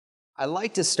I'd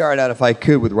like to start out, if I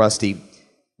could, with Rusty.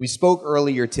 We spoke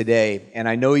earlier today, and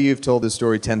I know you've told this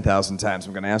story 10,000 times.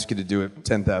 I'm going to ask you to do it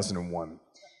 10,001.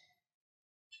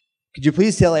 Could you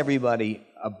please tell everybody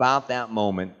about that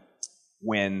moment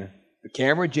when the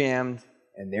camera jammed,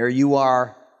 and there you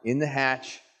are in the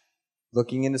hatch,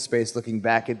 looking into space, looking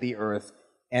back at the Earth,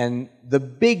 and the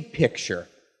big picture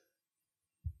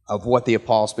of what the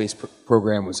Apollo space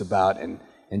program was about and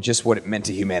just what it meant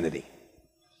to humanity?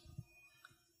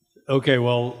 Okay,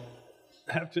 well,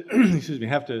 have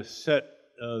to set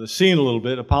the scene a little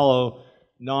bit. Apollo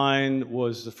 9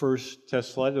 was the first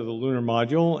test flight of the lunar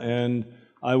module, and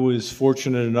I was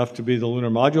fortunate enough to be the lunar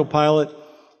module pilot.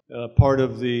 Part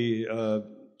of the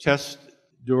test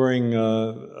during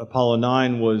Apollo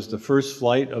 9 was the first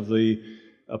flight of the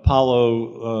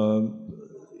Apollo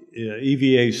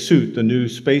EVA suit, the new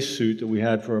space suit that we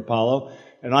had for Apollo,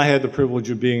 and I had the privilege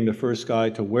of being the first guy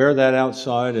to wear that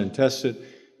outside and test it,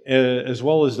 as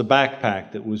well as the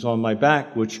backpack that was on my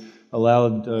back, which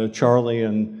allowed Charlie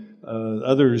and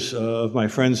others of my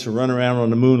friends to run around on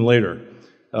the moon later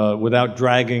without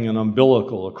dragging an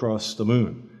umbilical across the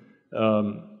moon.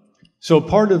 So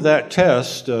part of that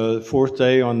test, fourth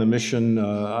day on the mission,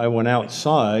 I went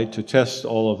outside to test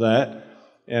all of that,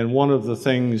 and one of the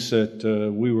things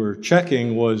that we were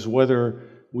checking was whether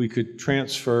we could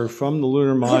transfer from the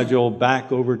lunar module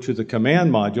back over to the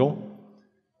command module,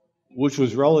 which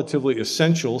was relatively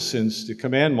essential since the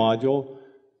command module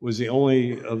was the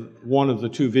only one of the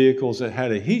two vehicles that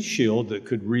had a heat shield that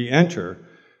could re-enter.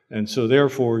 And so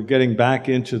therefore, getting back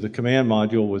into the command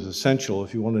module was essential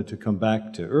if you wanted to come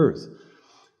back to Earth.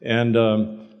 And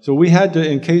so we had to,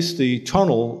 in case the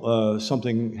tunnel,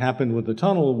 something happened with the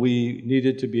tunnel, we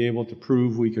needed to be able to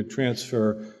prove we could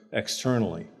transfer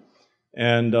externally.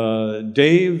 And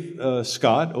Dave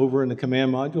Scott, over in the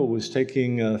command module, was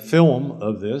taking film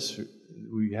of this.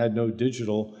 We had no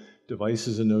digital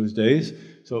devices in those days,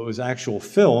 so it was actual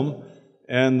film.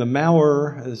 And the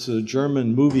Mauer, it's a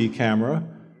German movie camera,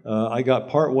 I got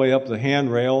partway up the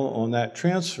handrail on that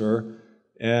transfer,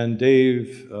 and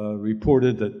Dave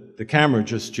reported that the camera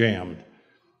just jammed.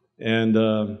 And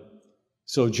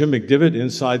so Jim McDivitt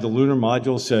inside the lunar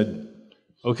module said,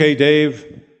 "Okay,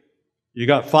 Dave, you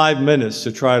got 5 minutes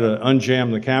to try to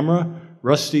unjam the camera.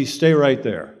 Rusty, stay right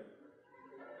there."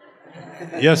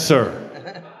 "Yes, sir."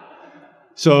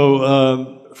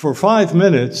 So for 5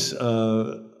 minutes,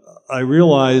 I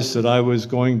realized that I was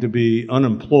going to be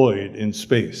unemployed in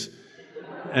space.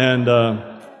 And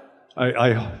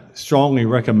I strongly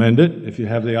recommend it if you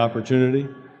have the opportunity.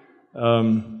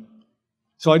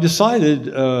 So I decided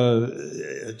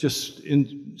just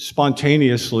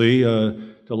spontaneously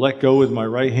to let go with my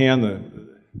right hand. The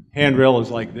handrail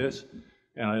is like this.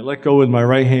 And I let go with my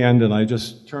right hand, and I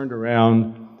just turned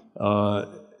around,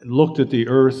 looked at the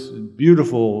Earth,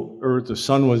 beautiful Earth. The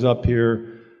sun was up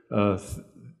here,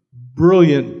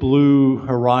 brilliant blue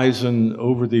horizon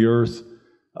over the Earth,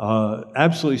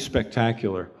 absolutely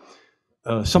spectacular.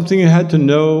 Something you had to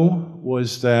know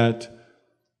was that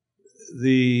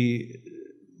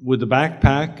with the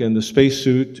backpack and the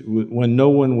spacesuit, when no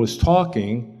one was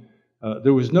talking,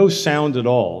 there was no sound at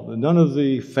all. None of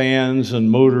the fans and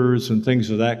motors and things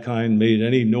of that kind made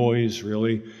any noise,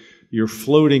 really. You're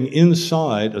floating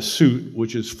inside a suit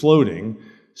which is floating,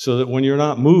 so that when you're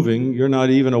not moving, you're not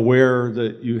even aware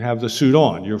that you have the suit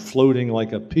on. You're floating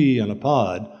like a pea in a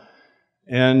pod.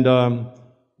 And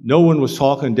no one was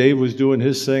talking. Dave was doing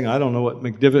his thing. I don't know what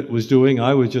McDivitt was doing.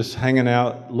 I was just hanging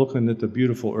out looking at the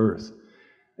beautiful Earth.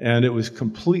 And it was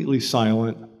completely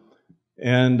silent.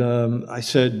 And I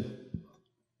said,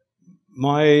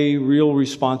 my real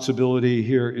responsibility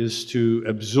here is to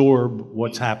absorb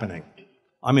what's happening.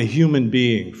 I'm a human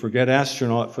being. Forget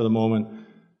astronaut for the moment.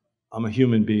 I'm a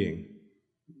human being.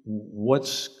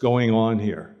 What's going on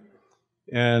here?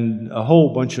 And a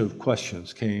whole bunch of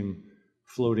questions came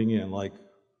floating in, like,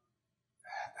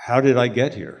 how did I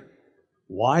get here?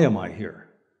 Why am I here?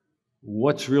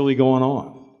 What's really going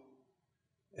on?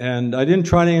 And I didn't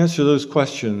try to answer those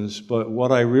questions, but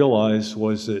what I realized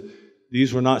was that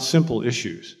these were not simple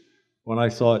issues. When I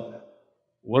thought,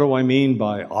 what do I mean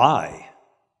by I?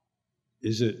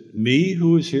 Is it me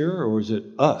who is here, or is it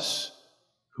us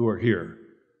who are here?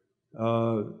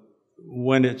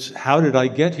 When it's how did I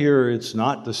get here, it's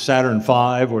not the Saturn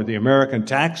V or the American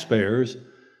taxpayers.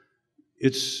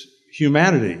 It's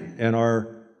humanity and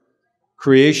our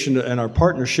creation and our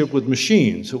partnership with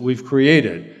machines that we've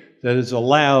created that has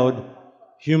allowed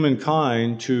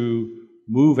humankind to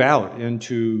move out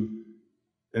into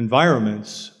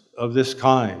environments of this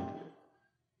kind.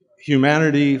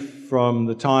 Humanity from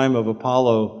the time of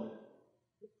Apollo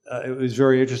it was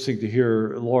very interesting to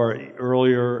hear Laura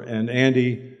earlier and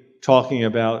Andy talking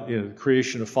about the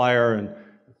creation of fire and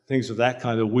things of that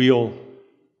kind, of wheel.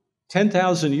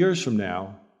 10,000 years from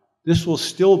now, this will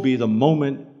still be the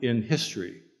moment in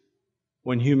history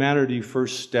when humanity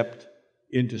first stepped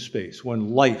into space,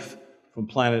 when life from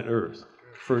planet Earth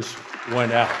first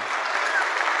went out.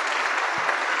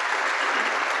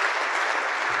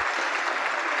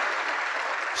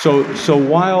 So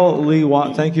while Lee,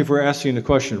 thank you for asking the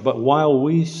question, but while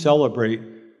we celebrate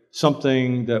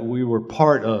something that we were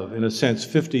part of, in a sense,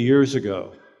 50 years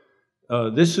ago,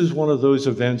 this is one of those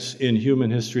events in human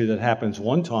history that happens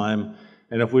one time,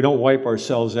 and if we don't wipe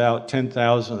ourselves out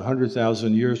 10,000,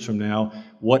 100,000 years from now,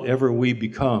 whatever we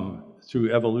become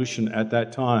through evolution at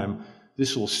that time,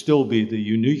 this will still be the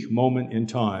unique moment in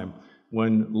time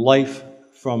when life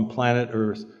from planet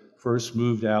Earth first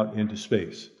moved out into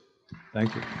space.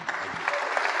 Thank you.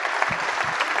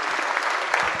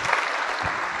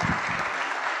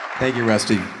 Thank you,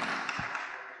 Rusty.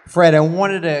 Fred, I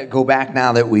wanted to go back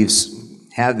now that we've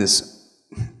had this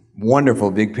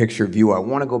wonderful big picture view. I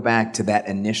want to go back to that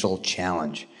initial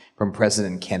challenge from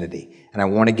President Kennedy, and I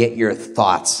want to get your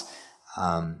thoughts.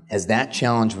 As that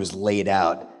challenge was laid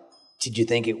out, did you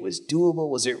think it was doable?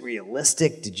 Was it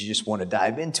realistic? Did you just want to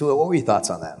dive into it? What were your thoughts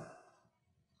on that?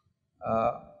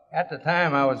 At the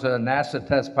time, I was a NASA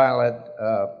test pilot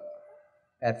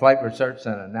at Flight Research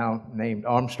Center, now named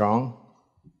Armstrong,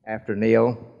 after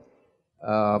Neil,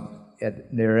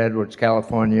 near Edwards,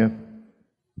 California.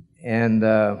 And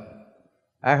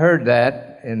I heard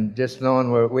that, and just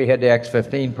knowing we had the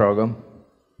X-15 program.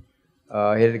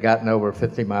 It had gotten over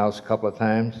 50 miles a couple of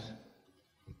times.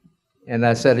 And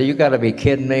I said, you got to be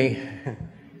kidding me.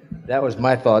 That was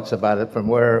my thoughts about it, from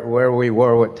where we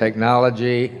were with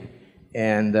technology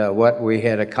and what we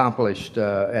had accomplished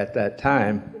at that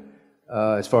time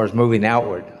as far as moving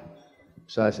outward.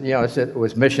 So I said, it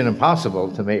was mission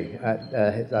impossible to me.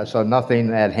 I saw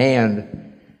nothing at hand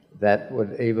that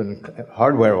would, even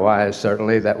hardware-wise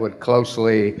certainly, that would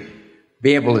closely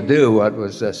be able to do what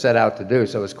was set out to do.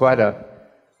 So it was quite a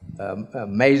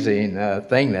amazing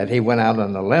thing that he went out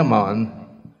on a limb on,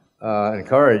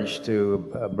 encouraged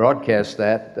to broadcast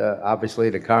that,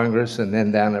 obviously to Congress and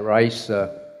then down at Rice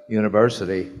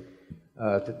University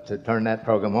to turn that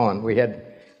program on. We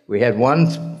had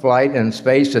one flight in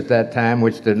space at that time,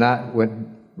 which did not,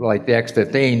 like the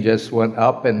X-15, just went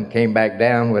up and came back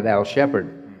down with Al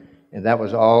Shepard. And that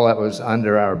was all that was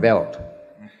under our belt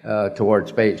toward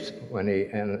space.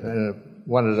 And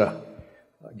one of the,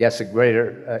 I guess, the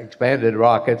greater expanded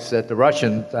rockets that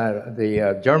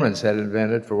the Germans had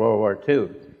invented for World War II.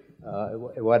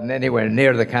 It wasn't anywhere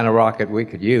near the kind of rocket we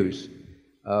could use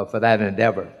for that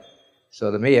endeavor.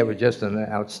 So to me, it was just an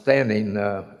outstanding,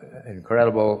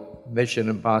 incredible, mission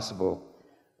impossible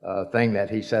thing that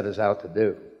he set us out to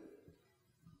do.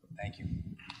 Thank you.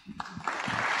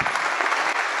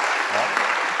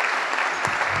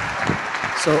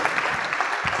 So,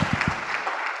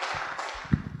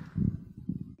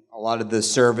 a lot of the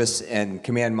service and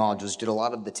command modules did a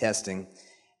lot of the testing,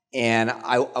 and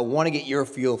I want to get your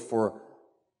feel for,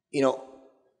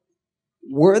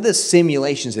 were the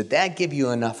simulations, did that give you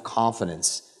enough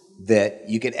confidence that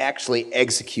you could actually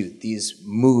execute these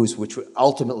moves which would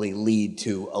ultimately lead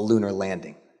to a lunar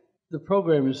landing? The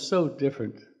program is so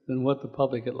different than what the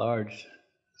public at large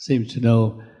seems to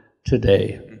know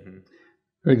today. Mm-hmm.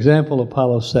 For example,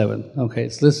 Apollo 7. Okay,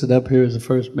 it's listed up here as the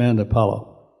first manned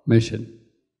Apollo mission.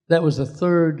 That was the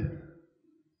third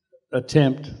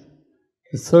attempt,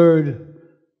 the third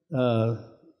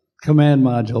command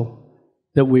module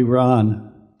that we were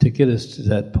on to get us to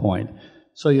that point.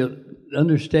 So you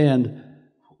understand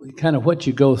kind of what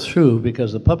you go through,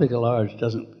 because the public at large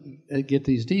doesn't get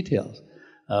these details.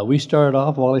 We started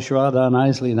off, Wally Schirra, Don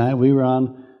Isley, and we were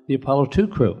on the Apollo 2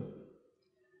 crew.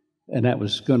 And that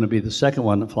was going to be the second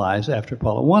one that flies after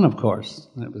Apollo 1, of course.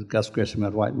 That was Gus Grissom,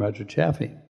 Ed White, and Roger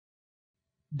Chaffee.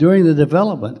 During the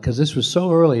development, because this was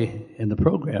so early in the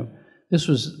program, this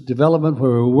was development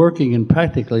where we were working and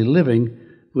practically living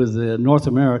with the North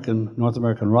American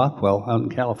Rockwell out in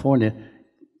California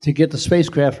to get the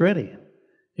spacecraft ready.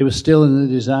 It was still in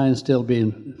the design, still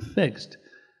being fixed.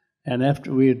 And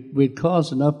after we'd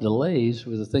caused enough delays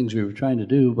with the things we were trying to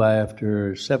do by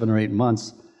after 7 or 8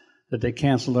 months that they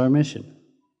canceled our mission.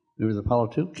 We were the Apollo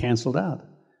 2, canceled out.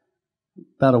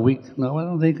 About a week, no, I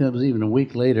don't think it was even a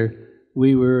week later,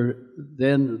 we were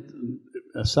then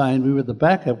assigned, we were the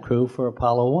backup crew for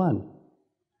Apollo 1.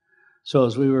 So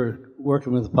as we were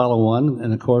working with Apollo 1,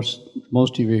 and of course,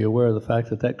 most of you are aware of the fact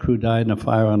that that crew died in a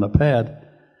fire on the pad,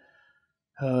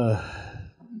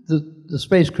 the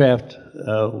spacecraft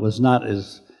was not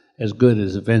as as good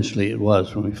as eventually it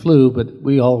was when we flew, but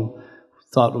we all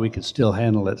thought we could still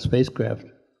handle that spacecraft.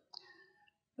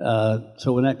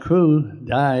 So when that crew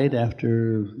died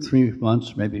after 3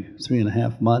 months, maybe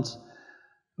 3.5 months,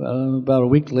 about a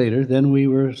week later, then we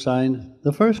were assigned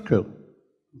the first crew,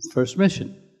 first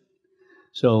mission.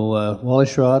 So Wally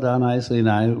Schraw, Don Isley, and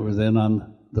I were then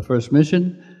on the first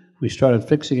mission. We started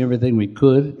fixing everything we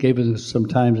could, gave it some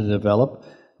time to develop.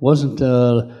 Wasn't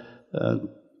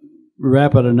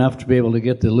rapid enough to be able to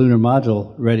get the lunar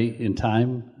module ready in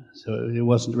time, so it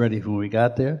wasn't ready when we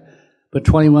got there. But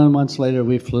 21 months later,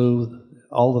 we flew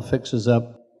all the fixes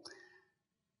up.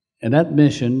 And that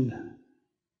mission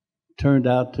turned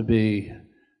out to be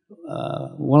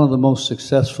one of the most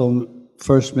successful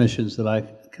first missions that I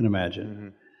can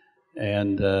imagine. Mm-hmm.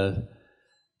 And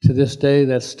to this day,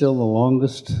 that's still the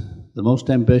longest, the most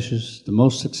ambitious, the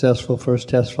most successful first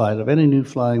test flight of any new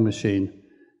flying machine,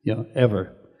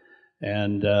 ever.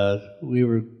 And we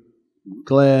were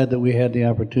glad that we had the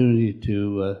opportunity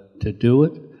to do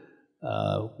it.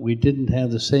 We didn't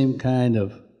have the same kind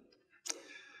of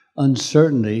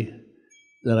uncertainty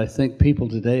that I think people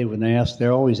today, when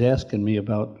they're always asking me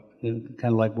about,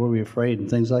 kind of like, were we afraid and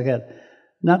things like that.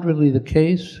 Not really the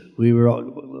case. We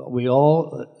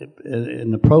all,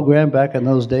 in the program back in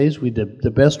those days, we did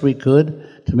the best we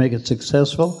could to make it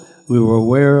successful. We were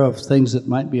aware of things that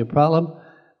might be a problem,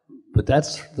 but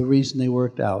that's the reason they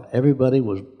worked out. Everybody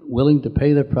was willing to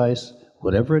pay the price,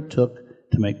 whatever it took,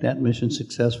 to make that mission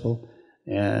successful.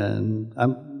 And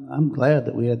I'm glad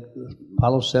that we had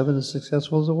Apollo 7 as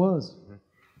successful as it was.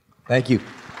 Thank you.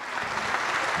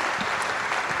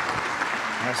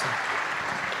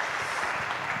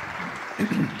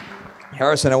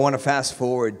 Harrison, I want to fast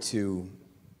forward to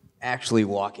actually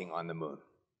walking on the moon.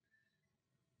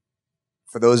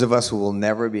 For those of us who will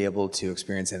never be able to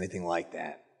experience anything like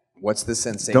that, what's the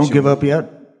sensation? Don't give up yet.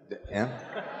 Yeah?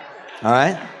 All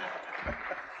right.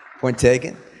 Point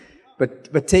taken.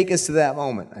 But take us to that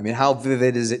moment. I mean, how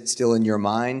vivid is it still in your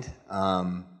mind?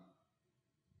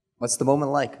 What's the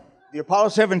moment like? The Apollo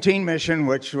 17 mission,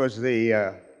 which was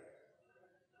the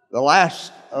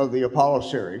last of the Apollo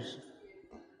series,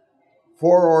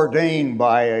 foreordained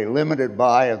by a limited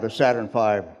buy of the Saturn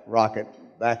V rocket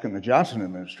back in the Johnson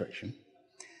administration,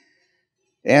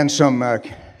 and some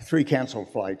 3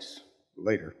 canceled flights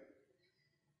later,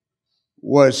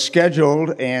 was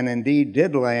scheduled and indeed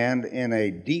did land in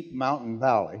a deep mountain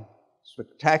valley,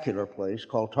 spectacular place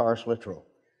called Taurus Littrow.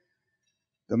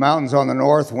 The mountains on the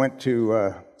north went to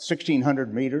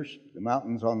 1,600 meters, the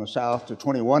mountains on the south to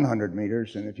 2,100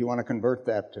 meters, and if you want to convert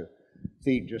that to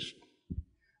feet, just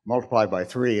multiply by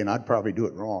 3, and I'd probably do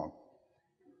it wrong.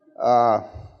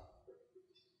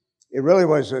 It really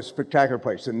was a spectacular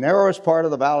place. The narrowest part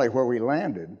of the valley where we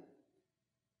landed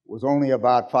was only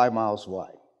about 5 miles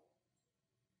wide.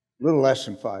 A little less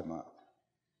than 5 miles.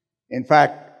 In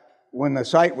fact, when the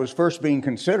site was first being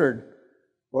considered,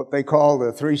 what they call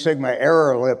the 3 sigma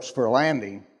error ellipse for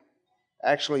landing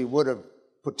actually would have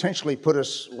potentially put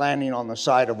us landing on the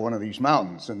side of one of these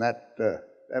mountains, and that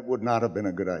would not have been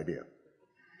a good idea.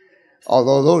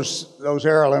 Although those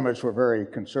error limits were very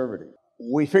conservative.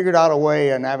 We figured out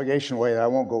a navigation way that I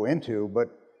won't go into, but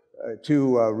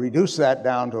to reduce that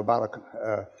down to about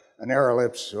an error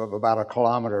ellipse of about a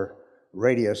kilometer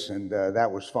radius, and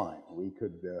that was fine. We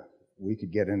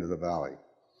could get into the valley.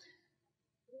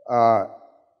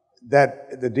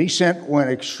 That the descent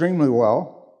went extremely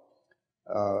well.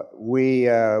 We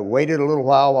waited a little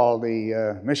while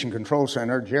the Mission Control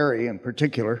Center, Gerry in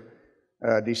particular,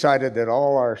 decided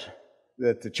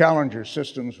that the Challenger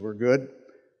systems were good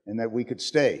and that we could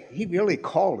stay. He really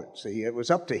called it. See, it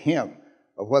was up to him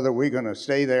of whether we're going to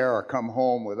stay there or come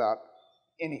home without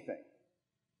anything.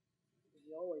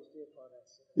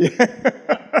 Yeah.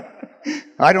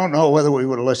 I don't know whether we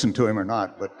would have listened to him or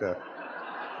not, but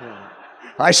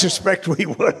I suspect we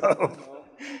would have.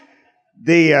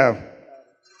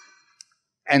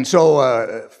 And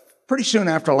so pretty soon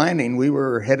after landing, we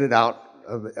were headed out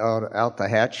the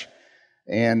hatch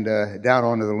and down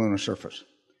onto the lunar surface.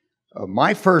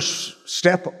 My first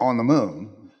step on the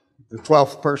moon, the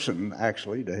 12th person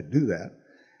actually to do that,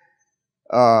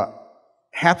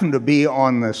 happened to be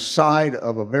on the side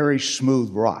of a very smooth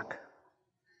rock.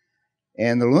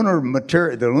 And the lunar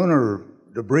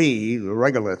debris, the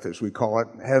regolith as we call it,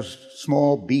 has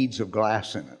small beads of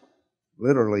glass in it,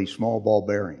 literally small ball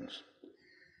bearings.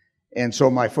 And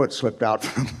so my foot slipped out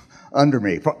from under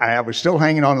me. I was still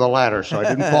hanging on the ladder, so I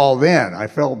didn't fall then. I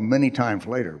fell many times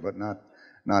later, but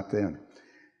not then.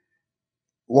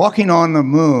 Walking on the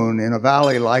moon in a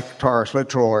valley like Taurus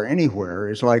Littrow or anywhere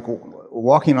is like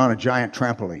walking on a giant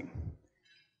trampoline.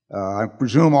 I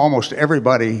presume almost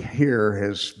everybody here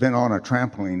has been on a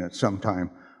trampoline at some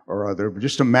time or other. But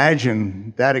just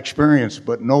imagine that experience,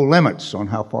 but no limits on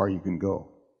how far you can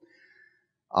go.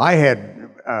 I had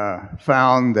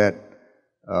found that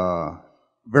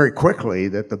very quickly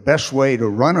that the best way to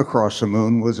run across the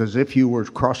moon was as if you were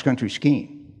cross-country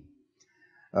skiing.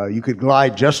 You could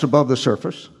glide just above the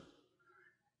surface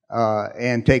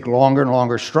and take longer and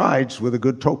longer strides with a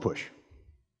good toe push.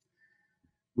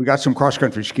 We got some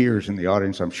cross-country skiers in the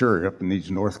audience, I'm sure, up in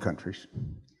these north countries.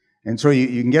 And so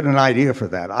you can get an idea for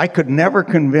that. I could never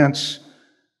convince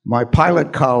my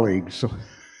pilot colleagues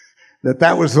that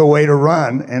that was the way to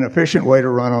run, an efficient way to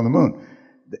run on the moon.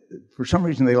 For some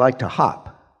reason, they like to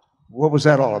hop. What was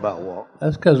that all about, Walt?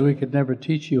 That's because we could never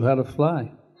teach you how to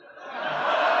fly.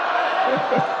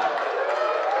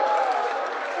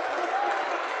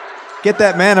 Get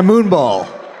that man a moon ball.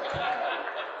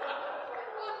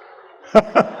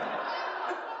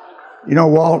 You know,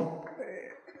 Walt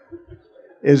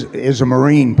is a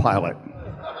Marine pilot,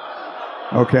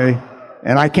 okay?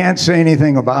 And I can't say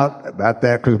anything about that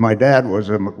because my dad was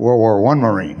a World War I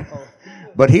Marine.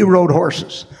 But he rode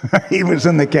horses. He was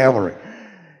in the cavalry.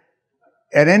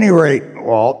 At any rate,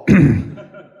 Walt... That's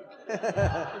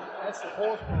the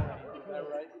horse Marine, is that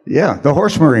right? Yeah, the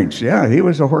Horse Marines. Yeah, he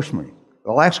was a Horse Marine.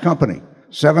 The last company,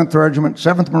 7th Regiment,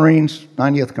 7th Marines,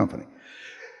 90th Company.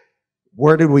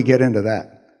 Where did we get into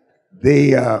that?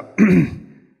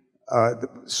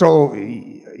 So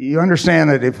you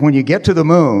understand that if when you get to the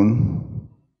moon,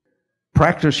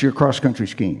 practice your cross-country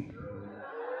skiing.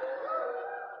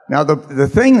 Now, the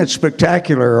thing that's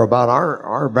spectacular about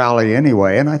our valley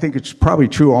anyway, and I think it's probably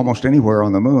true almost anywhere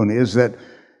on the moon, is that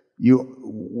you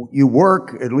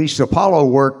work, at least Apollo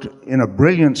worked in a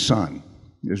brilliant sun,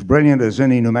 as brilliant as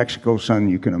any New Mexico sun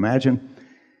you can imagine,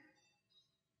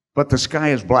 but the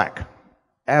sky is black,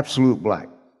 absolute black.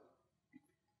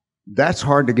 That's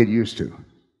hard to get used to.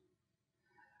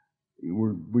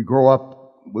 We grow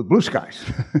up with blue skies,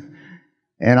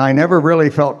 and I never really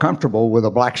felt comfortable with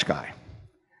a black sky.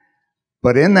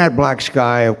 But in that black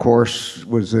sky, of course,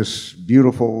 was this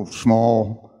beautiful,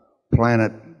 small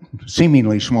planet,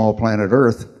 seemingly small planet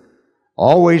Earth,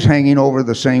 always hanging over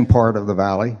the same part of the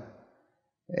valley.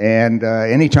 And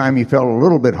anytime you felt a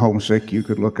little bit homesick, you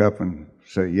could look up and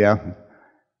say, yeah,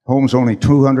 home's only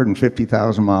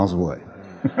 250,000 miles away.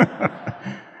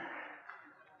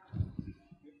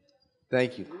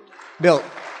 Thank you. Milt,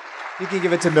 you can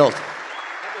give it to Milt.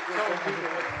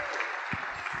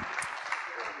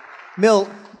 Milt,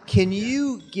 can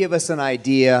you give us an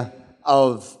idea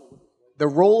of the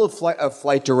role of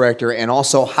flight director and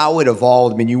also how it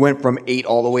evolved? I mean, you went from 8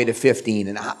 all the way to 15,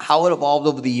 and how it evolved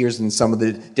over the years and some of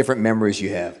the different memories you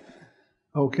have.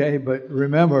 Okay, but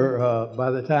remember, by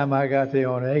the time I got there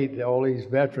on 8, all these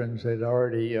veterans had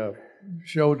already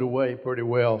showed the way pretty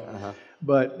well.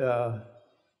 But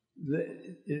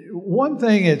one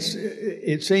thing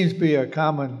it seems to be a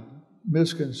common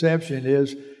misconception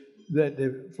is that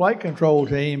the flight control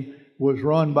team was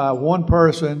run by one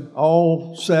person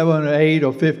all 7 or 8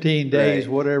 or 15 days,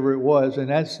 right, whatever it was, and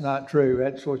that's not true.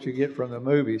 That's what you get from the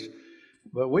movies.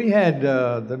 But we had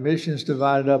the missions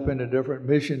divided up into different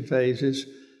mission phases,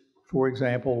 for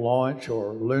example, launch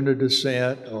or lunar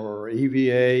descent or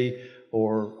EVA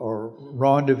or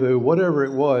rendezvous, whatever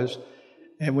it was.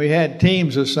 And we had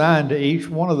teams assigned to each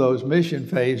one of those mission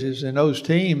phases, and those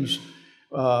teams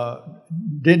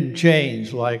didn't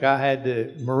change. Like I had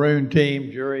the maroon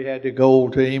team, Gerry had the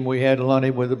gold team, we had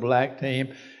Lunny with the black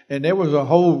team, and there was a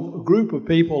whole group of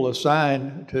people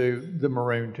assigned to the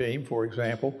maroon team, for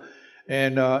example,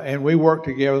 and we worked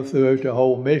together throughout the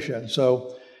whole mission.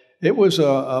 So it was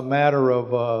a matter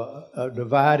of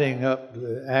dividing up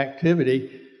the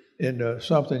activity into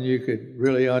something you could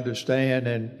really understand,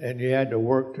 and you had to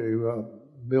work to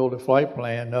build a flight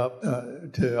plan up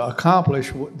to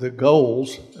accomplish the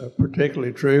goals,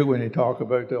 particularly true when you talk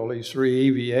about all these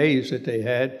 3 EVAs that they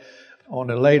had on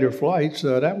the later flights.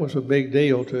 That was a big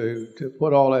deal to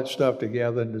put all that stuff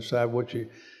together and decide what you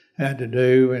had to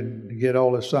do and get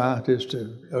all the scientists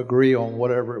to agree on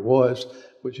whatever it was,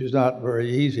 which is not very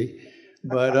easy.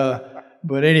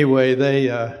 But anyway,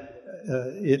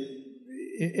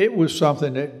 it was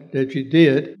something that you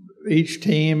did. Each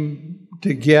team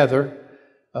together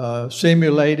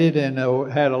simulated and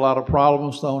had a lot of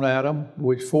problems thrown at them,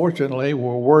 which fortunately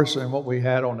were worse than what we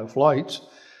had on the flights.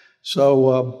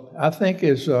 So I think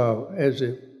as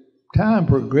the time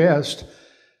progressed,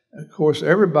 of course,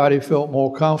 everybody felt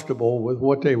more comfortable with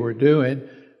what they were doing.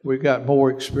 We got more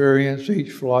experience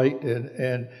each flight,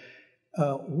 and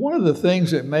one of the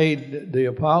things that made the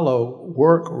Apollo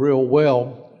work real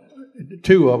well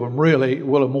two of them really,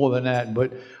 well, more than that,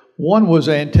 but one was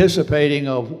anticipating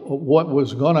of what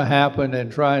was going to happen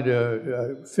and trying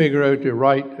to figure out the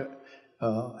right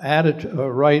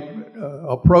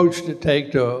approach to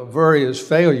take to various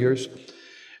failures.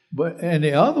 And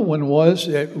the other one was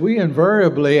that we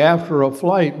invariably, after a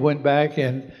flight, went back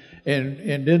and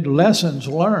did lessons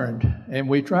learned, and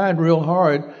we tried real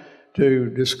hard to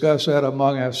discuss that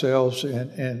among ourselves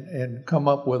and come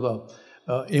up with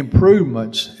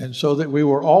improvements, and so that we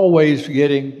were always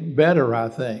getting better, I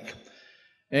think.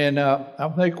 And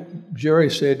I think Gerry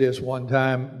said this one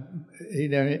time, he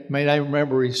may not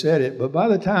remember he said it, but by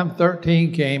the time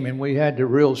 13 came and we had the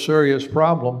real serious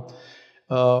problem,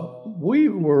 we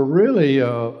were really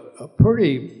a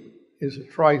pretty, is a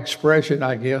trite expression,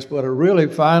 I guess, but a really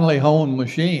finely honed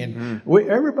machine.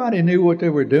 Everybody knew what they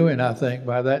were doing, I think,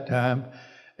 by that time,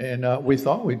 and we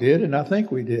thought we did, and I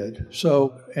think we did.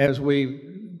 So as we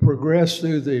progressed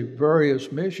through the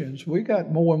various missions, we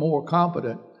got more and more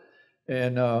competent,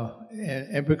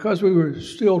 and because we were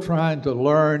still trying to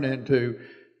learn and to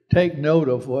take note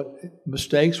of what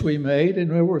mistakes we made, and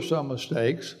there were some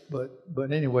mistakes,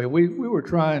 but anyway, we were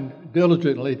trying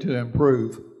diligently to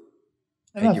improve.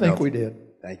 And I think we did.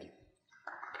 Thank you.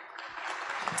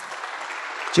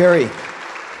 Gerry,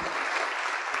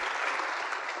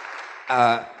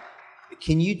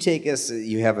 can you take us,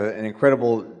 you have an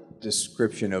incredible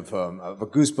description of a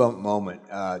goosebump moment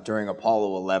during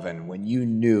Apollo 11 when you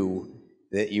knew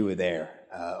that you were there,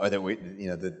 or that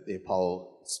the Apollo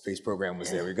space program was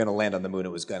there. We were going to land on the moon.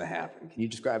 It was going to happen. Can you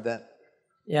describe that?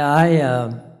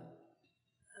 Yeah,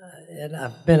 and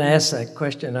I've been asked that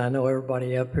question. I know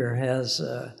everybody up here has.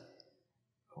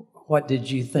 What did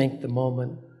you think the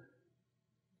moment,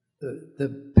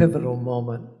 the pivotal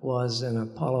moment was in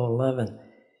Apollo 11?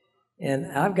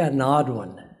 And I've got an odd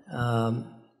one.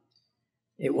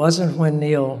 It wasn't when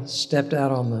Neil stepped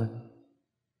out on the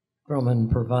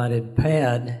Grumman-provided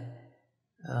pad,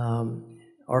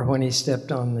 or when he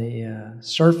stepped on the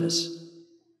surface.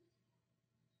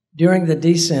 During the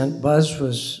descent, Buzz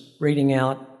was reading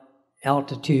out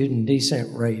altitude and descent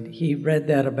rate. He read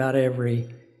that about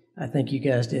I think you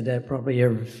guys did that probably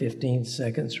every 15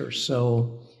 seconds or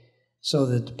so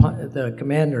that the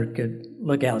commander could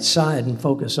look outside and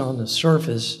focus on the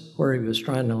surface where he was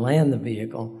trying to land the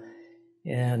vehicle.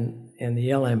 And the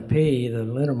LMP, the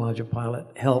lunar module pilot,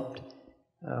 helped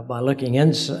by looking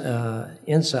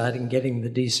inside and getting the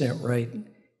descent rate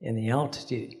and the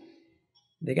altitude.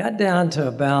 They got down to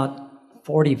about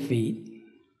 40 feet,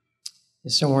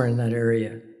 somewhere in that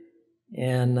area.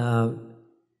 And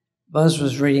Buzz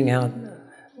was reading out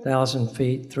 1,000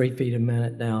 feet, 3 feet a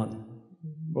minute down,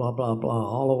 blah, blah, blah,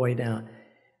 all the way down.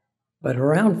 But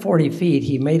around 40 feet,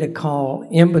 he made a call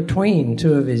in between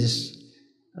two of his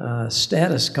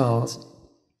status calls,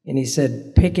 and he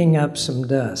said, picking up some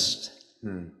dust.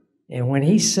 And when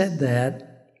he said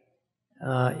that,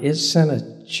 it sent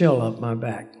a chill up my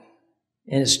back.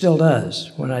 And it still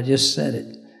does when I just said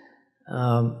it.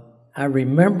 I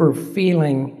remember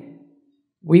feeling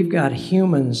we've got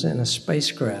humans in a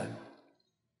spacecraft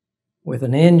with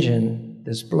an engine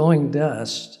that's blowing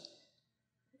dust,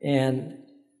 and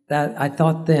that I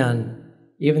thought then,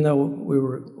 even though we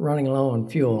were running low on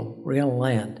fuel, we're going to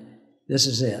land. This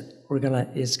is it.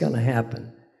 It's going to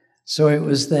happen. So it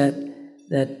was that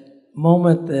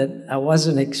moment that I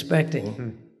wasn't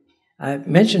expecting. I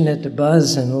mentioned it to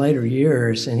Buzz in later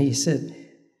years, and he said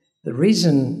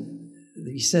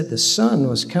the sun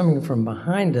was coming from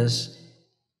behind us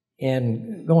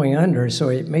and going under, so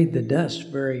it made the dust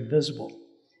very visible.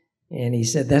 And he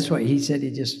said that's why he said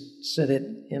he just said it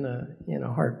in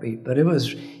a heartbeat. But it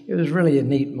was really a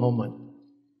neat moment.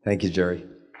 Thank you, Gerry.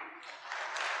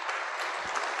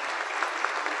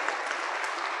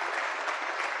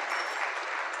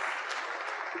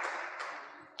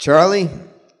 Charlie,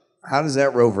 how does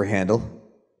that rover handle?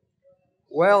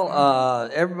 Well,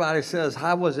 everybody says,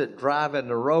 how was it driving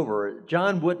the rover?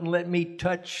 John wouldn't let me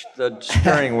touch the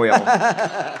steering wheel.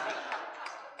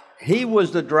 He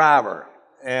was the driver,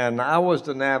 and I was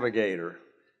the navigator.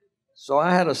 So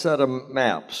I had a set of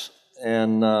maps,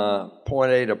 and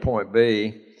point A to point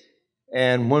B.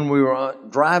 And when we were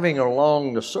driving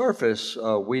along the surface,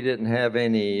 we didn't have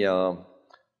any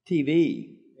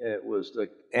TV. It was the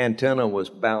antenna was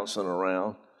bouncing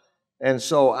around. And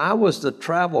so I was the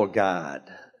travel guide,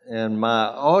 and my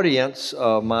audience,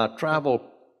 my travel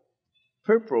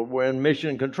people were in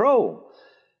mission control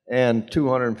and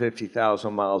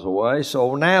 250,000 miles away.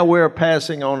 So now we're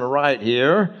passing on the right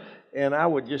here, and I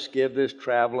would just give this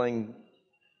traveling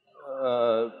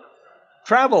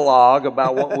travel log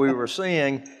about what we were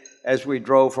seeing as we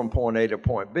drove from point A to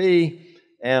point B.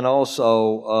 and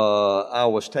also I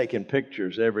was taking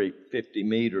pictures every 50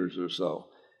 meters or so.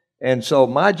 And so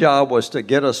my job was to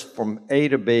get us from A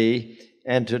to B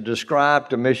and to describe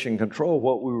to Mission Control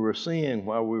what we were seeing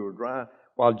while we were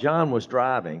while John was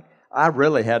driving. I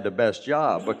really had the best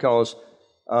job because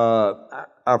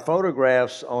our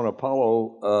photographs on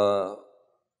Apollo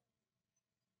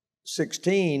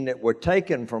 16 that were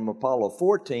taken from Apollo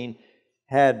 14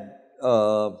 had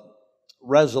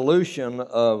resolution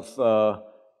of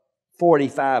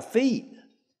 45 feet.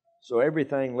 So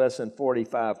everything less than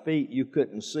 45 feet you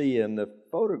couldn't see in the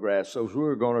photographs. So as we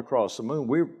were going across the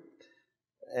moon,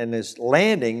 and this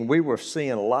landing, we were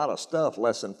seeing a lot of stuff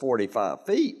less than 45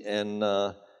 feet, and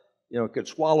could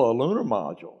swallow a lunar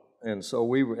module. And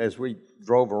so as we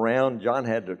drove around, John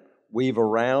had to weave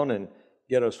around and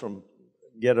get us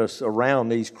around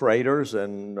these craters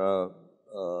and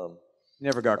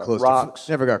Never got close rocks.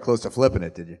 Never got close to flipping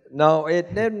it, did you? No,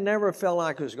 it never felt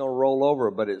like it was going to roll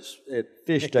over, but it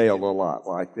fishtailed a lot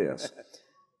like this.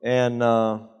 And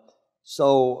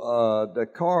so the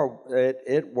car,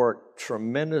 it worked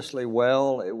tremendously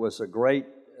well. It was a great,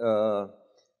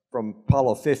 from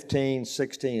Apollo 15,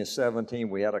 16, and 17,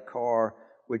 we had a car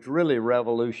which really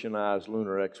revolutionized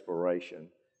lunar exploration.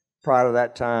 Prior to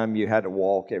that time, you had to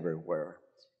walk everywhere.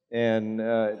 And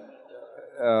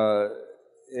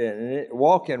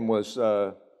walking was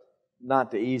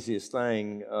not the easiest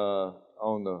thing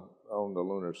on the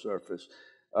lunar surface.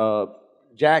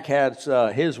 Jack had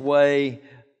his way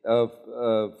of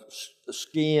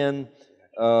skiing.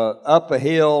 Up a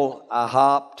hill, I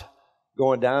hopped.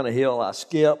 Going down a hill, I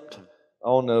skipped.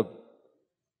 On the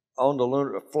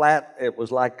lunar flat, it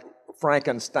was like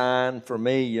Frankenstein for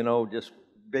me. Just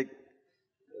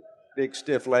big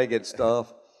stiff-legged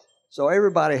stuff. So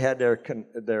everybody had their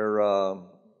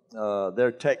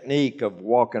technique of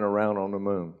walking around on the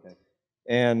moon.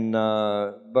 And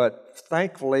but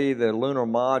thankfully the lunar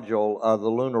module, the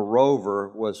lunar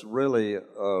rover, was really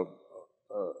a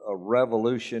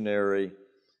revolutionary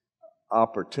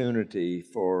opportunity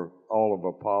for all of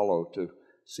Apollo to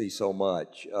see so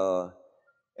much.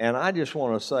 And I just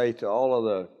want to say to all of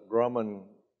the Grumman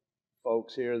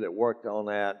folks here that worked on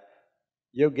that,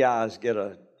 you guys get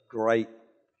a great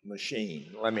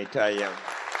machine, let me tell you.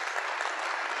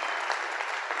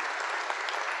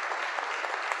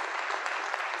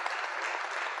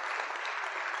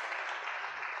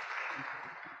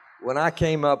 When I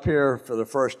came up here for the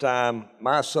first time,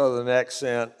 my Southern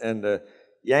accent and the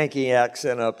Yankee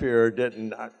accent up here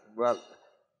didn't, what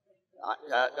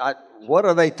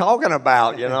are they talking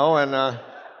about, And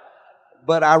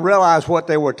but I realized what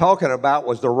they were talking about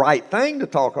was the right thing to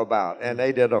talk about, and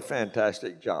they did a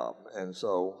fantastic job. And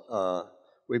so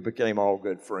we became all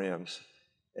good friends.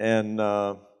 And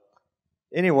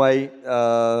anyway,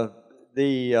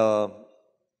 the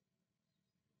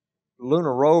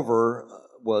lunar rover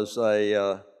was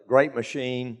a great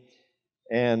machine,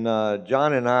 and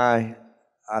John and I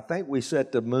think we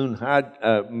set the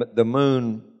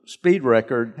moon speed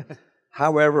record.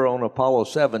 However, on Apollo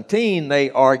 17, they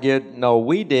argued, no,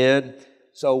 we did.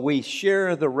 So we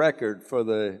share the record for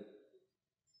the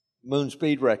moon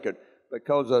speed record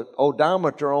because the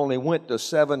odometer only went to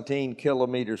 17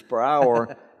 kilometers per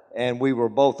hour, and we were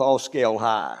both all scale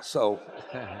high. So,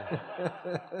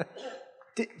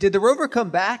 did the rover come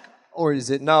back, or is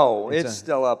it? No, it's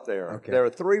still up there. Okay. There are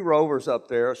 3 rovers up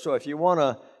there. So if you want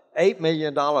a $8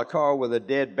 million car with a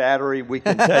dead battery, we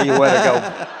can tell you where to go.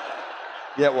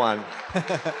 Get one.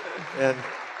 And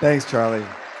thanks, Charlie.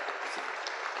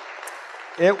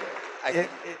 It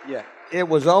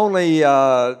was only,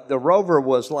 the rover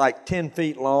was like 10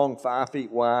 feet long, 5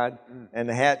 feet wide, and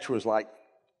the hatch was like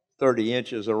 30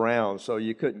 inches around, so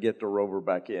you couldn't get the rover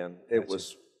back in. It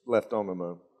was left on the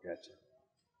moon. Gotcha.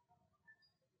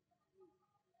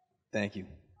 Thank you.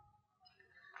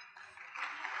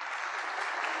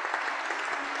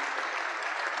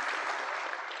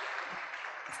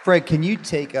 Fred, can you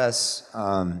take us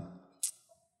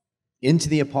into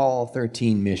the Apollo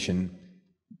 13 mission?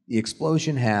 The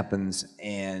explosion happens,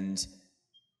 and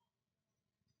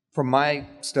from my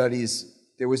studies,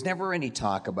 there was never any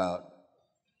talk about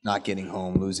not getting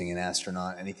home, losing an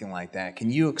astronaut, anything like that.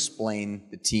 Can you explain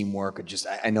the teamwork? Or just,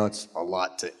 I know it's a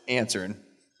lot to answer,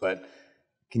 but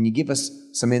can you give us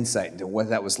some insight into what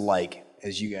that was like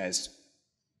as you guys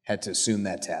had to assume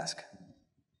that task?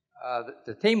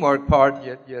 The teamwork part,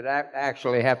 you'd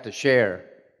actually have to share.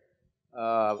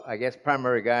 I guess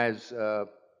primary guys,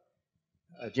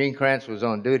 Gene Kranz was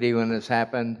on duty when this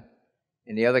happened,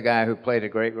 and the other guy who played a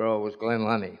great role was Glenn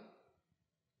Lundy.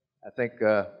 I think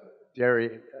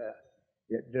Gerry,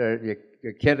 you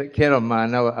kid him. I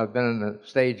know I've been on the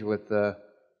stage with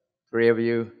three of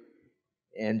you.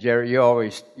 And Gerry, you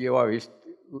always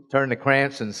turn the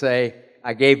cranks and say,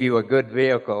 "I gave you a good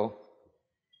vehicle."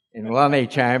 And Lonnie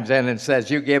chimes in and says,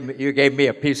 "You gave me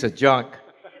a piece of junk."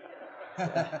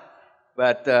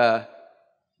 But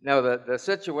no, the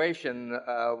situation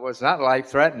was not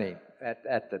life-threatening.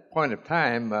 At the point of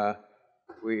time,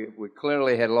 we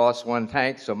clearly had lost one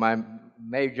tank, so my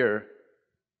major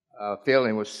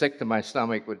feeling was sick to my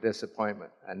stomach with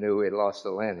disappointment. I knew we had lost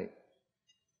the landing.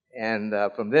 And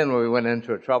from then we went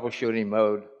into a troubleshooting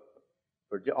mode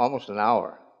for almost an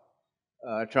hour,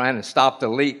 trying to stop the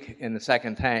leak in the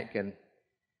second tank. And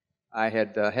I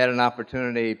had had an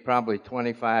opportunity probably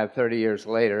 25, 30 years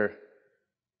later.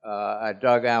 I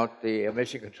dug out the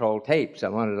emission control tapes. I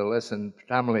wanted to listen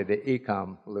predominantly to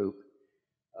ECOM loop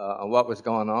on what was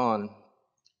going on.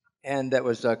 And there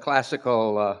was a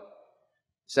classical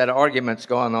set of arguments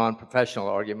going on, professional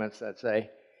arguments, I'd say,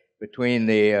 between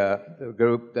the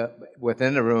group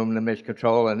within the room, the emission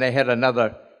control, and they had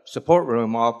another support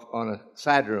room off on a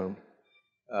side room,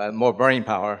 more brain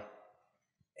power.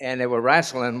 And they were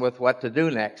wrestling with what to do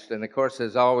next. And of course,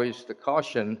 there's always the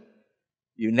caution,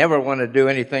 you never want to do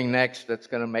anything next that's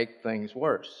going to make things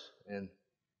worse. And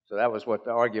so that was what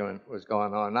the argument was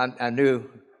going on. I knew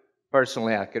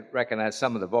personally I could recognize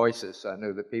some of the voices, so I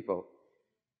knew the people.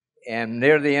 And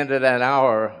near the end of that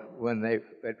hour, when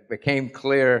it became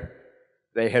clear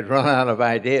they had run out of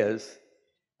ideas,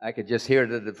 I could just hear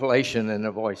the deflation in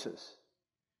their voices.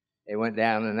 They went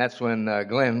down, and that's when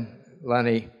Glenn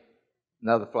Lunny,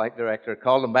 another flight director,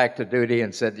 called them back to duty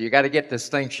and said, "You got to get this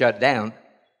thing shut down."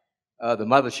 The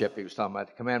mothership he was talking about,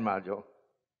 the command module.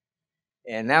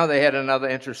 And now they had another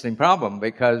interesting problem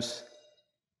because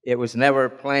it was never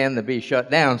planned to be shut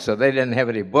down, so they didn't have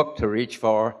any book to reach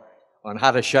for on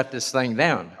how to shut this thing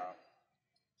down.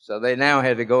 So they now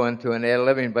had to go into an air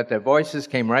living, but their voices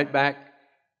came right back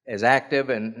as active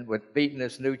and with beating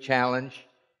this new challenge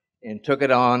and took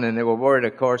it on, and they were worried,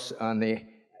 of course,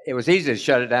 it was easy to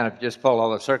shut it down if you just pull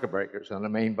all the circuit breakers on the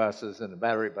main buses and the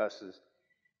battery buses.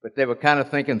 But they were kind of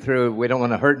thinking through, we don't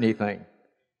want to hurt anything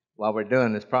while we're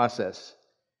doing this process.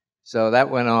 So that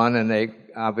went on, and they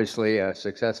obviously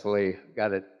successfully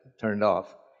got it turned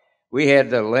off. We had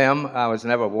the LEM. I was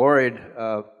never worried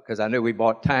because I knew we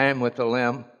bought time with the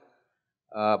LEM.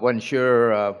 Wasn't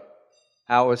sure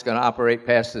how it was going to operate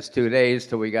past this 2 days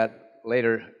till we got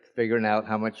later figuring out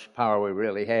how much power we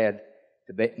really had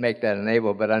to make that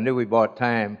enable. But I knew we bought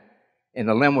time, and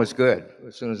the LEM was good.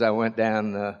 As soon as I went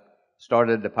down,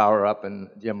 started to power up, and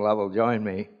Jim Lovell joined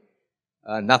me,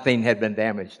 nothing had been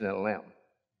damaged in the LEM.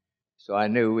 So I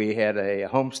knew we had a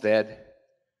homestead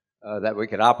that we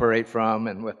could operate from,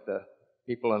 and with the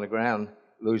people on the ground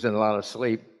losing a lot of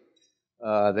sleep,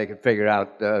 they could figure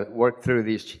out, work through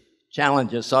these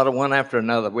challenges, sort of one after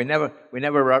another. We never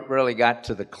really got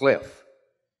to the cliff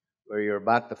where you're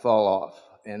about to fall off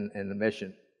in the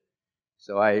mission.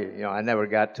 So I never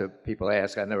got to, people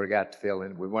ask, I never got to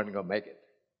feeling we weren't going to make it.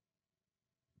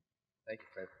 Thank you,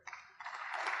 Fred.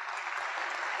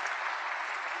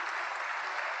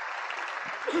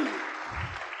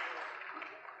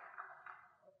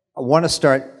 I want to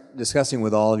start discussing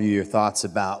with all of you your thoughts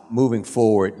about moving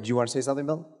forward. Do you want to say something,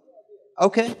 Milt?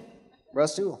 Okay.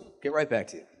 Rusty, we'll get right back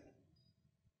to you.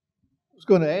 I was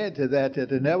going to add to that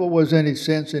there never was any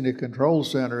sense in the control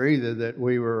center either that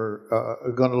we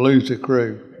were going to lose the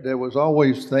crew. There was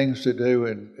always things to do,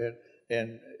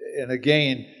 and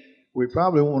again, we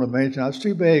probably want to mention, it's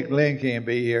too bad Glenn can't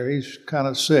be here. He's kind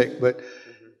of sick, but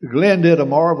Glenn did a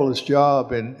marvelous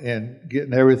job in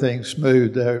getting everything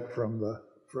smoothed out from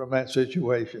that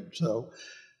situation. So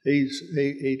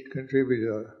he contributed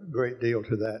a great deal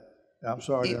to that. I'm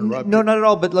sorry to interrupt you. No, not at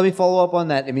all, but let me follow up on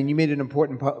that. I mean, you made an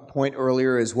important point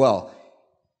earlier as well.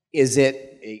 Is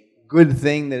it a good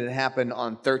thing that it happened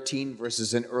on 13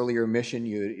 versus an earlier mission?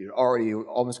 You're already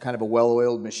almost kind of a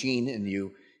well-oiled machine, and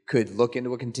you could look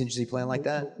into a contingency plan like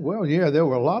that? Well, yeah, there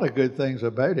were a lot of good things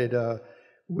about it.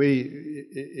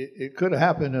 It could have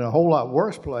happened in a whole lot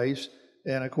worse place,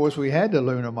 and of course we had the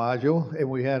lunar module, and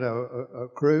we had a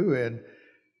crew, and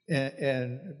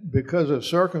because of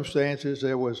circumstances,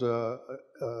 there was a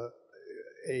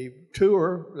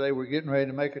tour. They were getting ready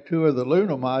to make a tour of the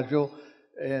lunar module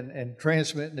and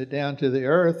transmitting it down to the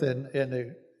Earth, and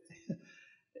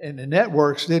the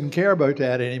networks didn't care about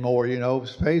that anymore. You know,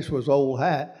 space was old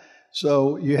hat.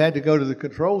 So you had to go to the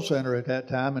control center at that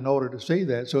time in order to see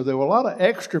that. So there were a lot of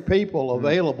extra people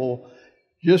available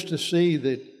just to see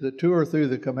the tour through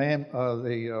the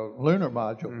the lunar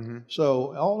module.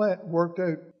 So all that worked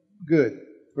out good,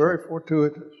 very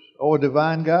fortuitous, or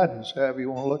divine guidance, however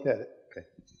you want to look at it. Okay,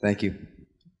 thank you.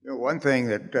 You know, one thing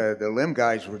that the LIM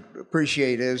guys would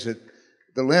appreciate is that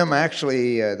the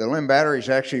LIM batteries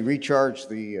actually recharge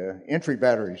the entry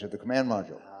batteries of the command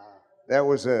module. That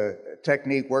was a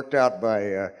technique worked out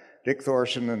by Dick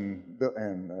Thorson and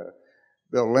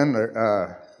Bill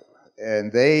Windler,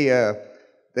 and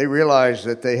they realized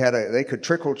that they could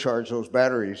trickle charge those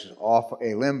batteries off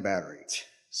a LIM battery.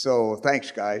 So thanks,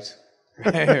 guys.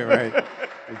 Right,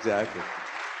 exactly.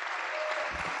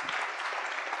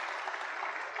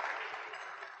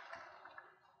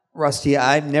 Rusty,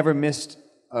 I've never missed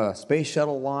a space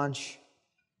shuttle launch.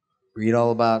 Read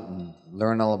all about and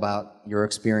learn all about your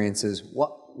experiences.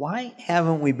 Why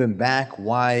haven't we been back?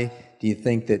 Why do you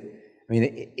think that? I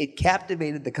mean, it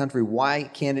captivated the country. Why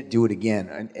can't it do it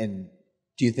again? And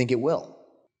do you think it will?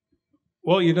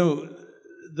 Well, you know,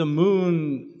 the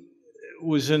moon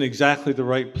was in exactly the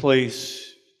right place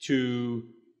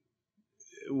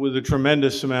with a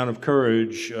tremendous amount of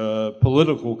courage,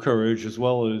 political courage, as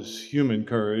well as human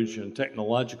courage and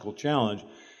technological challenge.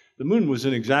 The moon was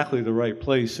in exactly the right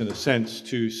place, in a sense,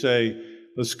 to say,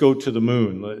 let's go to the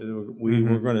moon.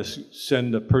 We're going to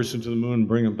send a person to the moon and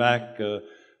bring them back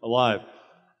alive.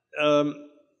 The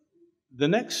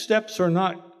next steps are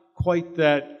not quite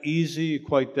that easy,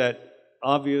 quite that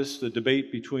obvious. The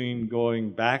debate between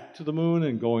going back to the moon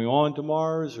and going on to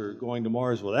Mars, or going to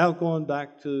Mars without going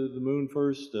back to the moon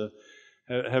first,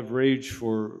 have raged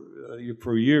for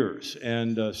years,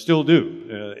 and still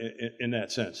do in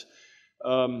that sense.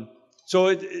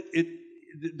 So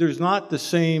there's not the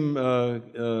same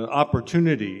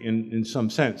opportunity in some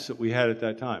sense that we had at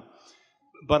that time.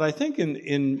 But I think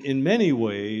in many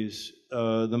ways,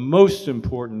 the most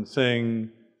important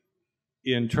thing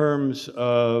in terms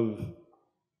of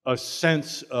a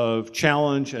sense of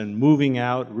challenge and moving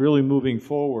out, really moving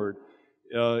forward,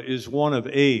 is one of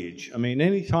age. I mean,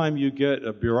 anytime you get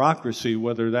a bureaucracy,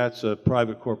 whether that's a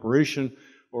private corporation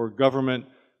or government,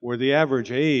 where the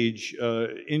average age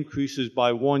increases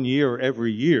by 1 year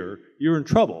every year, you're in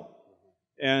trouble.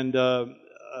 And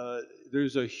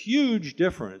there's a huge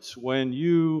difference when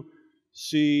you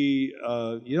see,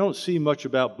 you don't see much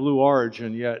about Blue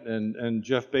Origin yet and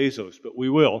Jeff Bezos, but we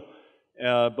will.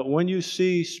 But when you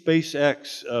see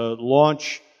SpaceX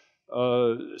launch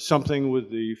something with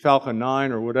the Falcon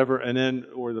 9 or whatever,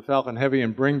 or the Falcon Heavy,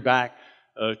 and bring back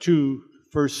 2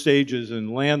 first stages and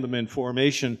land them in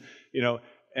formation, you know,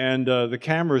 and the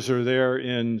cameras are there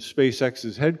in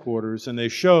SpaceX's headquarters, and they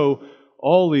show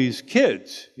all these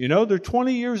kids, you know, they're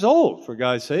 20 years old, for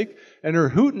God's sake, and they're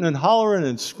hooting and hollering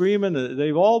and screaming.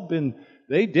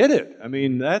 They did it. I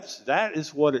mean, that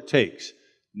is what it takes.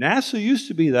 NASA used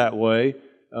to be that way.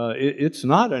 It's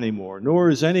not anymore, nor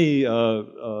is any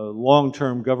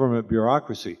long-term government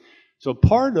bureaucracy. So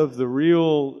part of the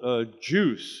real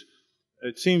juice,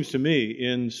 it seems to me,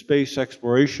 in space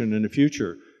exploration in the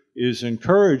future is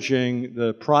encouraging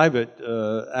the private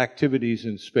activities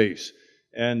in space.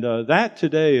 And that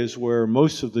today is where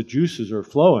most of the juices are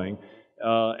flowing.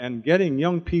 And getting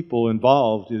young people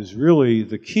involved is really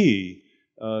the key,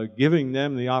 giving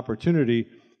them the opportunity.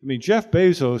 I mean, Jeff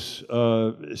Bezos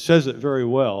says it very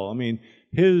well. I mean,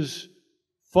 his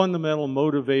fundamental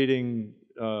motivating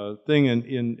thing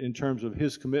in terms of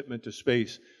his commitment to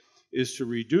space is to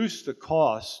reduce the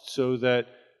cost so that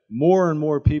more and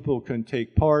more people can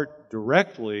take part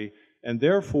directly, and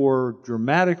therefore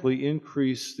dramatically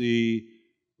increase the,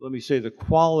 let me say, the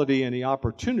quality and the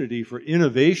opportunity for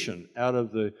innovation out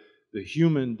of the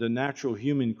natural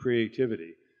human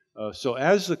creativity. So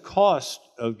as the cost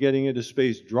of getting into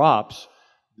space drops,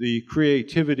 the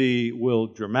creativity will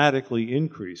dramatically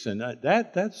increase, and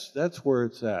that's where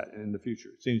it's at in the future,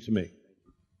 it seems to me.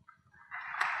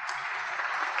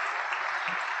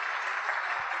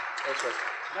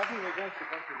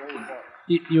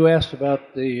 You asked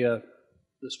about the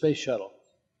space shuttle,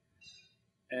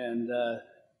 and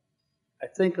I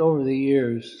think over the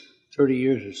years, 30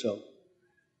 years or so,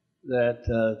 that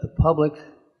the public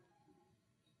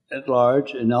at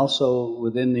large, and also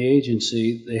within the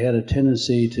agency, they had a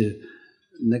tendency to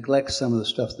neglect some of the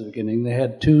stuff at the beginning. They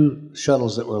had 2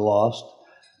 shuttles that were lost.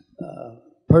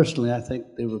 Personally, I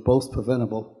think they were both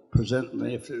preventable,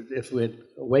 if we had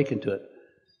awakened to it.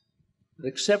 But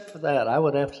except for that, I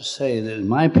would have to say that, in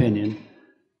my opinion,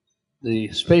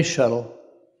 the space shuttle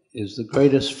is the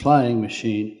greatest flying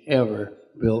machine ever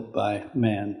built by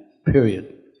man,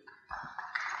 period.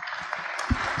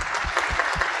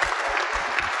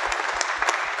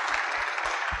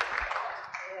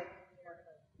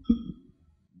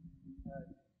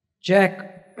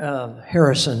 Jack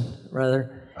Harrison,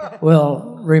 rather,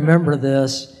 will remember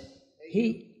this.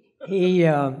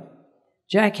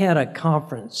 Jack had a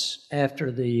conference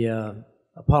after the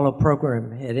Apollo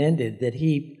program had ended, that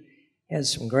he had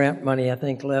some grant money, I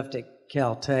think, left at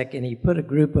Caltech, and he put a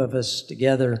group of us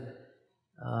together.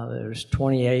 There's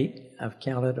 28. I've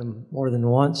counted them more than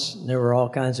once. And there were all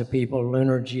kinds of people,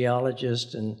 lunar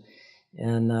geologists and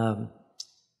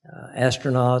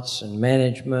astronauts and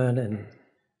management and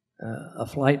a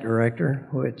flight director,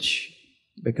 which,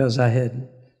 because I had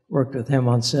worked with him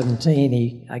on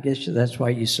 17, I guess that's why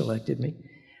you selected me.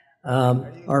 My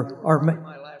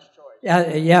last choice.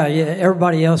 Yeah.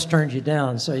 Everybody else turned you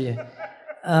down, so you.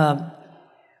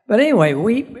 But anyway,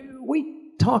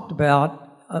 we talked about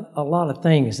a lot of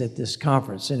things at this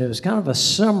conference, and it was kind of a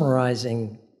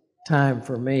summarizing time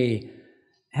for me.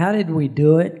 How did we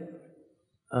do it?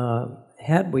 How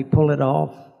did we pull it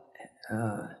off?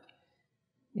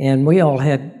 And we all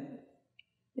had,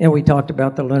 and we talked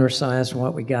about the lunar science and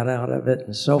what we got out of it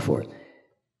and so forth.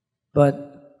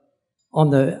 But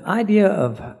on the idea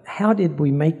of how did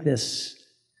we make this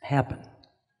happen,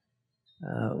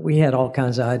 we had all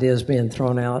kinds of ideas being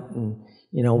thrown out, and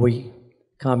we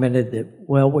commented that,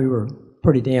 well, we were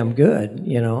pretty damn good,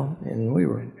 and we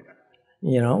were,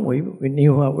 we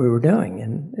knew what we were doing,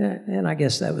 and I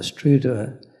guess that was true to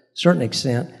a certain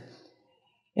extent.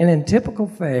 And in typical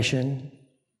fashion,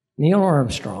 Neil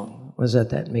Armstrong was at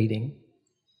that meeting,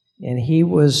 and he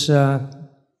was,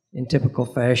 in typical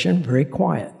fashion, very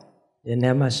quiet, didn't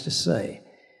have much to say.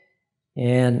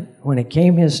 And when it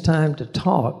came his time to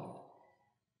talk,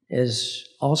 as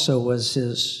also was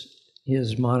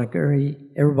his moniker,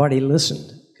 everybody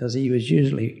listened, because he was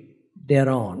usually dead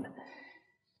on.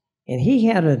 And he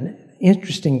had an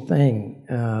interesting thing,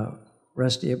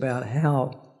 Rusty, about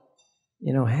how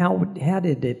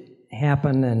did it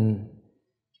happen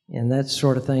and that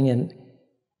sort of thing.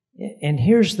 And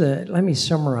here's let me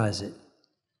summarize it.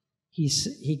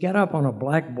 He got up on a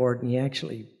blackboard and he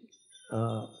actually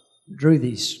drew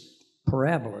these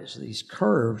parabolas, these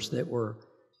curves that were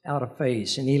out of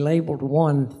phase. And he labeled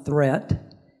one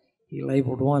threat, he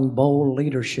labeled one bold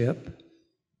leadership,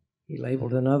 he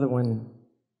labeled another one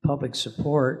public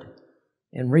support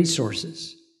and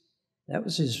resources. That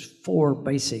was his 4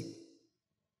 basic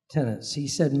tenets. He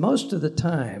said most of the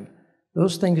time,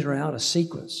 those things are out of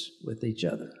sequence with each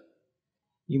other.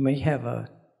 You may have a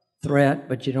threat,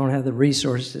 but you don't have the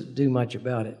resources to do much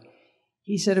about it.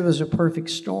 He said it was a perfect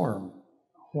storm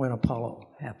when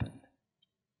Apollo happened.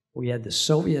 We had the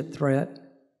Soviet threat.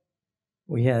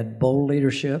 We had bold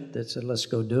leadership that said, let's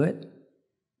go do it.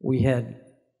 We had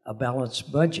a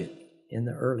balanced budget in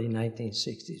the early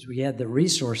 1960s. We had the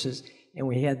resources, and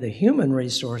we had the human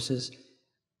resources,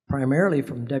 primarily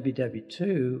from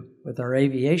WW2 with our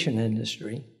aviation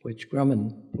industry, which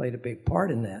Grumman played a big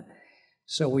part in that.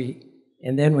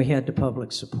 And then we had the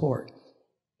public support.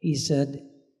 He said,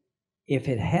 if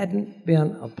it hadn't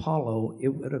been Apollo, it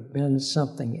would have been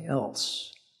something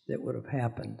else that would have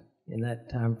happened in that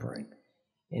time frame.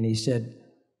 And he said,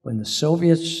 when the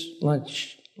Soviets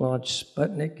launched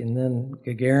Sputnik and then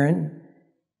Gagarin,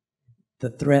 the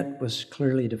threat was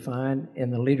clearly defined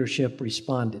and the leadership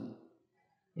responded.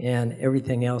 And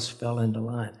everything else fell into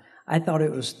line. I thought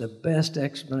it was the best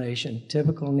explanation,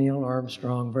 typical Neil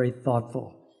Armstrong, very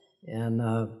thoughtful. And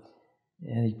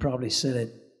he probably said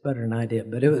it better than I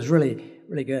did, but it was really,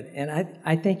 really good. And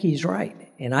I think he's right.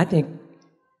 And I think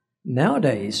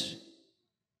nowadays,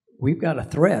 we've got a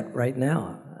threat right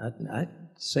now. I'd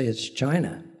say it's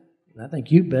China. I think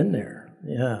you've been there.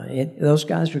 Yeah, those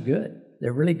guys are good.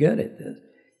 They're really good at this.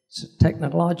 It's a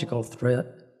technological threat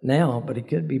now, but it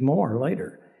could be more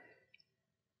later.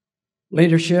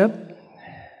 Leadership,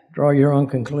 draw your own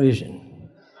conclusion.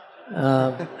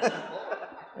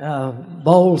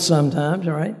 Bold sometimes,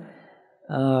 all right?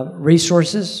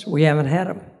 Resources, we haven't had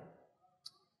them.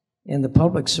 And the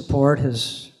public support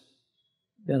has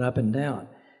been up and down.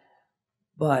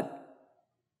 But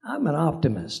I'm an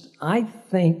optimist. I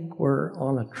think we're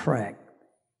on a track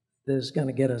that is going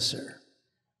to get us there.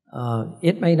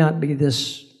 It may not be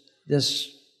this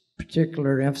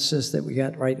particular emphasis that we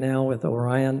got right now with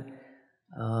Orion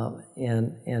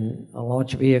and a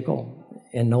launch vehicle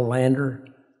and no lander.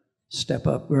 Step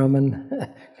up,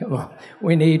 Grumman. Come on,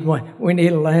 we need one. We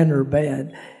need a lander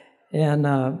bad. And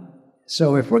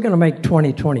so if we're going to make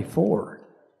 2024,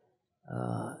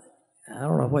 I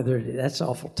don't know whether that's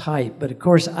awful tight, but of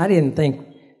course I didn't think,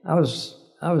 I was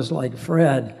like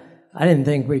Fred, I didn't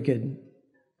think we could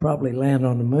probably land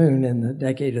on the moon in the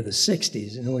decade of the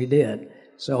 60s, and we did.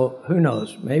 So who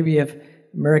knows, maybe if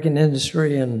American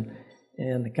industry and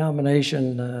the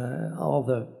combination, all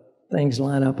the things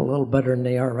line up a little better than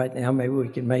they are right now, maybe we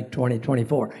can make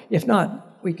 2024. If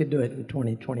not, we could do it in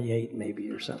 2028 maybe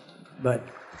or something. But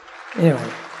anyway,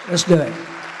 let's do it.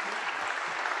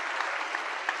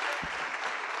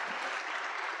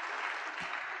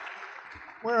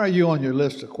 are you on your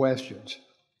list of questions?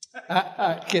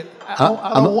 I got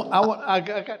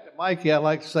the mic here. I'd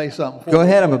like to say something. Go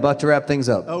ahead. I'm about to wrap things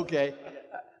up. Okay.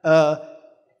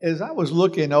 As I was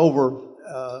looking over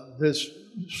this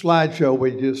slideshow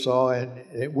we just saw, and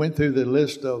it went through the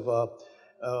list of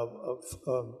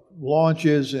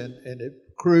launches and the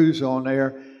crews on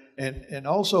there, and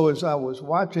also as I was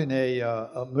watching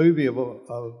a movie of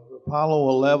Apollo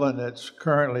 11 that's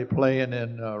currently playing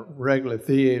in regular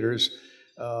theaters.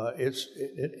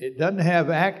 It doesn't have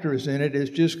actors in it. It's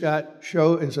just got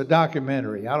it's a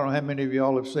documentary. I don't know how many of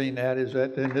y'all have seen that. Is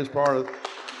that in this part of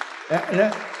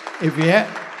if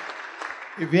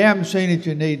you haven't seen it,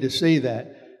 you need to see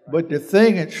that. But the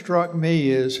thing that struck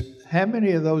me is how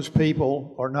many of those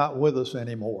people are not with us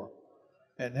anymore,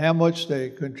 and how much they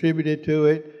contributed to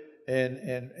it, and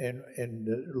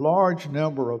the large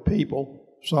number of people,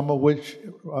 some of which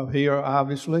are here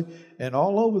obviously, and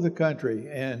all over the country.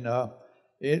 And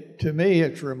to me,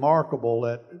 it's remarkable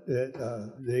that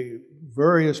the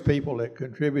various people that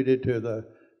contributed to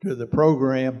the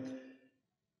program,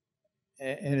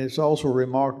 and it's also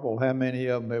remarkable how many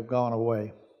of them have gone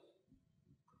away.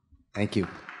 Thank you.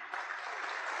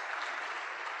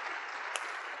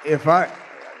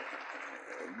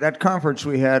 That conference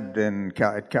we had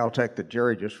at Caltech that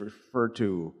Gerry just referred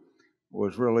to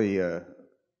was really a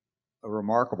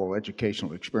remarkable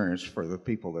educational experience for the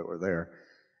people that were there.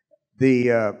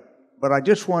 But I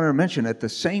just wanted to mention, at the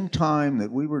same time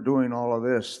that we were doing all of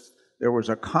this, there was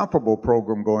a comparable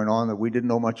program going on that we didn't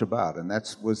know much about, and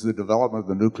that was the development of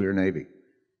the nuclear navy.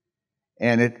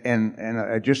 And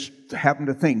I just happened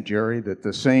to think, Gerry, that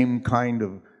the same kind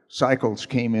of cycles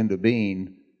came into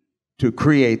being to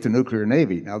create the nuclear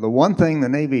navy. Now, the one thing the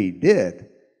Navy did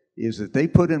is that they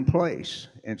put in place,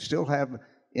 and still have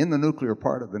in the nuclear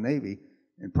part of the Navy,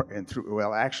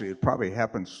 well, actually, it probably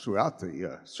happens throughout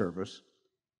the service,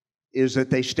 is that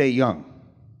they stay young.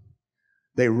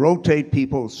 They rotate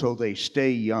people so they stay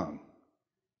young.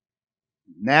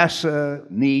 NASA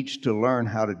needs to learn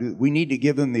how to do it. We need to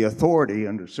give them the authority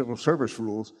under civil service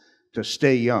rules to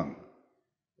stay young.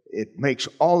 It makes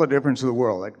all the difference in the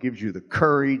world. That gives you the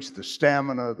courage, the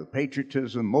stamina, the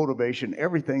patriotism, motivation,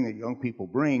 everything that young people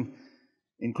bring,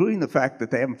 including the fact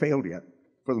that they haven't failed yet,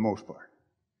 for the most part.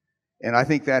 And I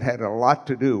think that had a lot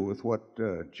to do with what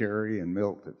Gerry and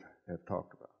Milt have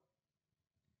talked about.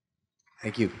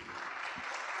 Thank you.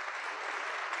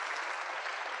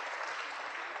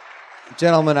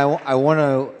 Gentlemen, I want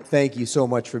to thank you so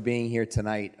much for being here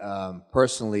tonight.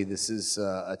 Personally, this is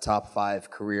a top 5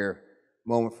 career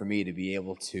moment for me to be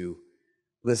able to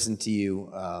listen to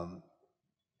you.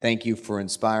 Thank you for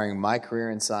inspiring my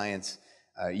career in science.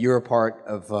 You're a part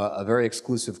of a very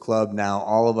exclusive club now.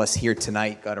 All of us here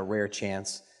tonight got a rare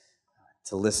chance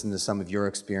to listen to some of your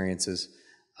experiences.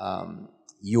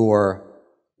 Your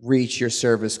reach, your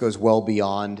service goes well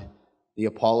beyond the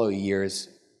Apollo years.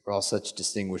 We're all such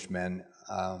distinguished men.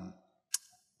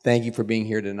 Thank you for being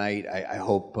here tonight. I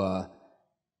hope that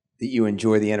you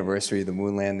enjoy the anniversary of the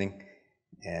moon landing.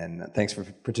 And thanks for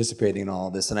participating in all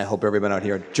of this. And I hope everyone out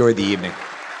here enjoyed the evening.